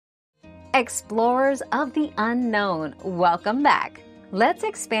Explorers of the unknown, welcome back. Let's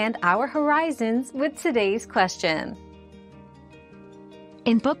expand our horizons with today's question.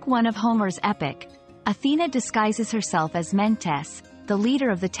 In Book 1 of Homer's epic, Athena disguises herself as Mentes, the leader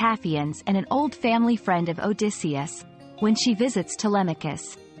of the Taphians and an old family friend of Odysseus, when she visits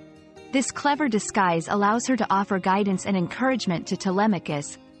Telemachus. This clever disguise allows her to offer guidance and encouragement to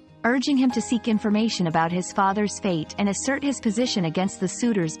Telemachus, urging him to seek information about his father's fate and assert his position against the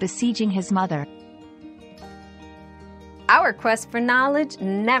suitors besieging his mother. Our quest for knowledge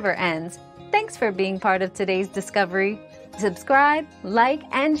never ends. Thanks for being part of today's discovery. Subscribe, like,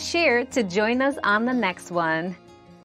 and share to join us on the next one.